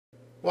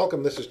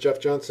Welcome, this is Jeff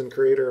Johnson,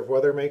 creator of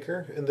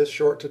WeatherMaker. In this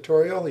short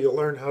tutorial, you'll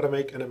learn how to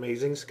make an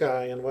amazing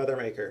sky in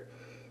WeatherMaker.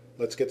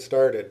 Let's get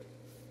started.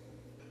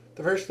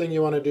 The first thing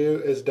you want to do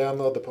is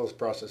download the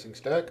post-processing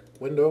stack,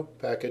 Window,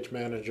 Package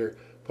Manager,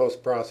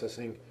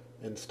 Post-Processing,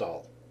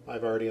 Install.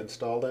 I've already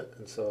installed it,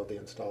 and so the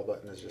install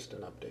button is just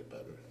an update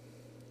button.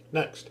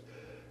 Next,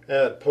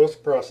 add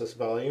post-process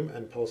volume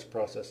and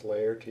post-process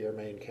layer to your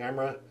main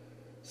camera.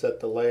 Set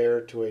the layer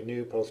to a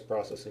new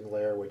post-processing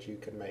layer, which you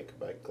can make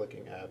by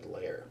clicking Add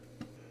Layer.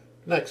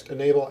 Next,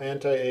 enable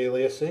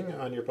anti-aliasing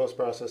on your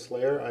post-process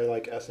layer. I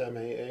like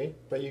SMAA,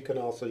 but you can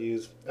also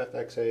use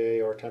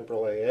FXAA or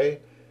Temporal AA,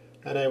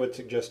 and I would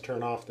suggest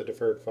turn off the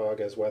deferred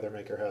fog as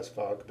WeatherMaker has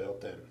fog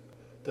built in.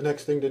 The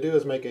next thing to do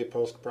is make a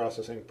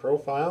post-processing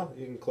profile.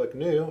 You can click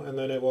New, and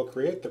then it will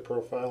create the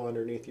profile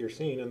underneath your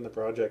scene in the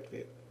project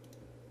view.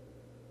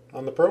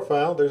 On the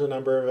profile, there's a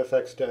number of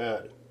effects to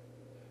add.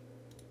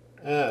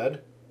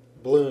 Add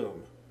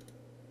bloom,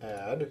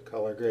 add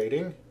color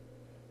grading,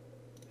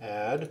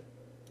 add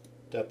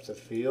depth of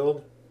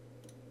field,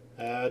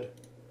 add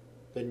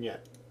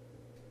vignette.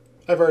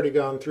 I've already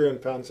gone through and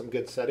found some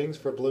good settings.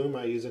 For bloom,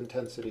 I use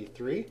intensity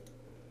 3.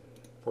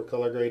 For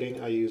color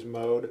grading, I use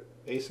mode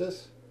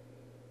ACES,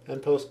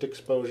 and post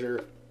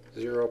exposure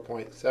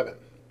 0.7.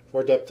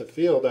 For depth of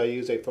field, I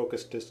use a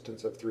focus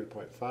distance of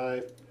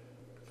 3.5.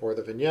 For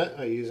the vignette,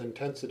 I use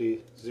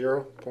intensity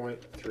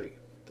 0.3.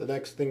 The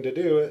next thing to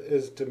do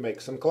is to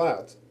make some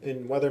clouds.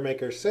 In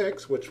WeatherMaker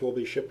 6, which will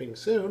be shipping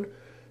soon,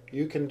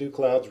 you can do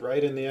clouds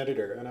right in the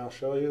editor, and I'll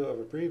show you a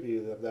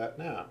preview of that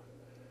now.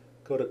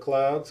 Go to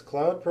Clouds,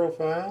 Cloud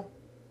Profile,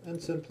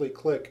 and simply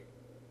click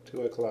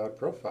to a cloud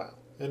profile.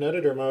 In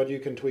editor mode, you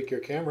can tweak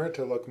your camera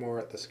to look more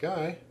at the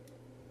sky.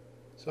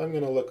 So I'm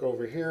going to look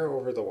over here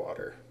over the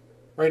water.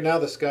 Right now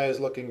the sky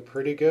is looking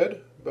pretty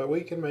good, but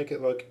we can make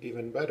it look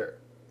even better.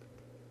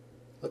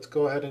 Let's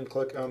go ahead and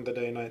click on the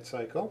day-night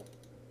cycle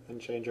and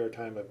change our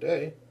time of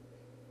day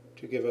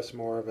to give us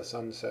more of a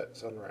sunset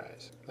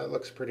sunrise. That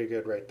looks pretty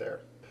good right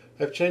there.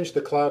 I've changed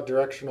the cloud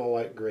directional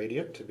light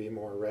gradient to be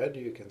more red.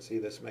 You can see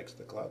this makes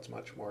the clouds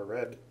much more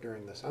red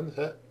during the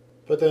sunset.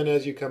 But then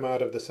as you come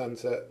out of the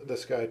sunset, the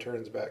sky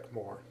turns back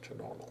more to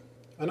normal.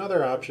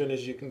 Another option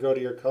is you can go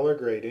to your color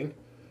grading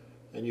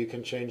and you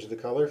can change the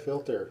color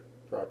filter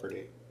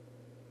property.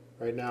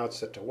 Right now it's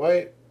set to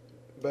white,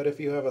 but if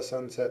you have a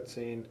sunset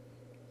scene,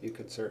 you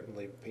could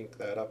certainly pink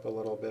that up a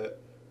little bit.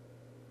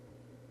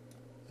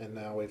 And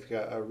now we've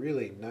got a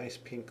really nice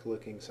pink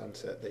looking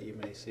sunset that you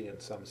may see in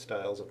some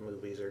styles of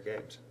movies or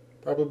games.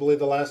 Probably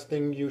the last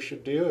thing you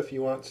should do if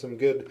you want some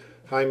good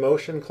high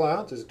motion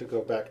clouds is to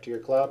go back to your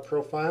cloud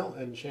profile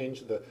and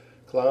change the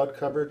cloud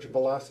coverage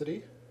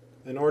velocity.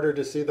 In order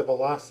to see the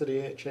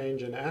velocity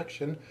change in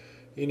action,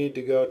 you need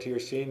to go to your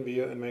scene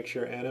view and make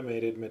sure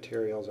animated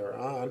materials are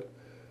on.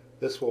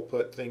 This will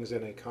put things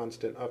in a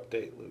constant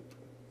update loop.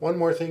 One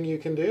more thing you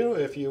can do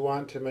if you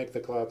want to make the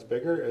clouds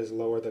bigger is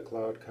lower the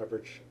cloud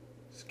coverage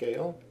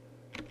scale.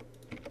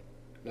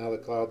 Now the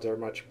clouds are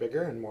much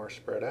bigger and more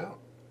spread out.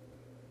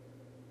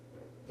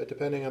 But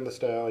depending on the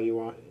style you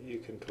want, you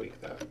can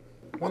tweak that.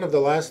 One of the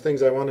last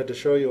things I wanted to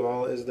show you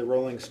all is the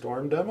rolling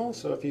storm demo.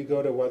 So if you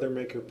go to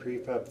WeatherMaker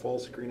Prefab Full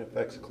Screen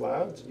Effects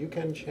Clouds, you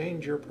can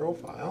change your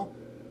profile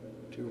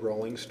to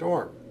rolling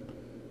storm.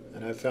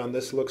 And I found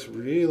this looks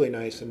really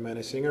nice and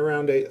menacing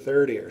around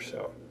 8:30 or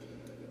so.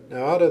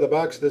 Now out of the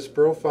box, this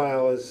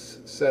profile is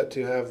set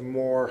to have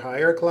more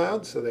higher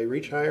clouds, so they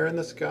reach higher in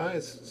the sky.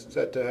 It's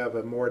set to have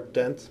a more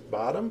dense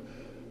bottom.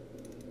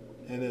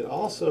 And it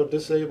also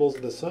disables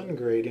the sun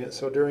gradient,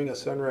 so during a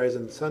sunrise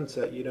and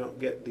sunset you don't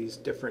get these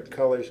different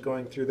colors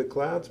going through the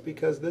clouds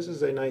because this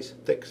is a nice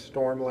thick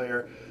storm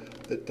layer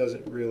that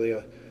doesn't really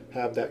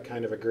have that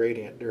kind of a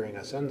gradient during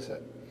a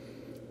sunset.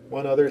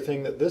 One other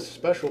thing that this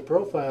special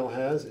profile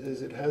has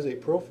is it has a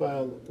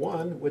profile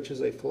 1, which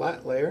is a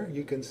flat layer.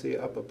 You can see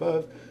up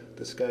above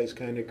the sky's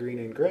kind of green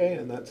and gray,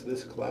 and that's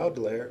this cloud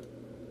layer.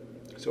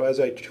 So as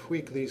I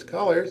tweak these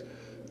colors,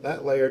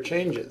 that layer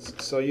changes.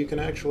 So you can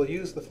actually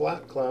use the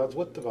flat clouds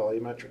with the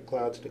volumetric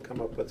clouds to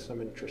come up with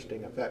some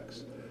interesting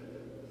effects.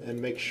 And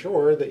make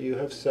sure that you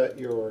have set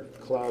your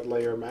cloud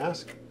layer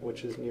mask,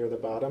 which is near the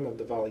bottom of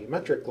the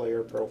volumetric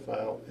layer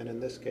profile, and in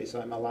this case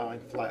I'm allowing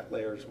flat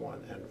layers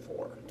 1 and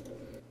 4.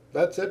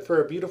 That's it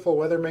for a beautiful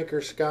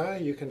WeatherMaker sky.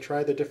 You can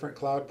try the different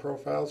cloud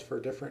profiles for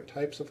different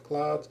types of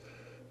clouds,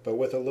 but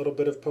with a little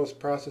bit of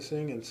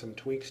post-processing and some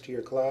tweaks to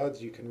your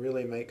clouds, you can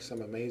really make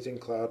some amazing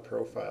cloud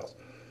profiles.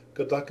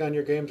 Good luck on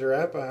your games or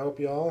app. I hope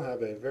you all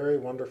have a very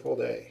wonderful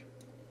day.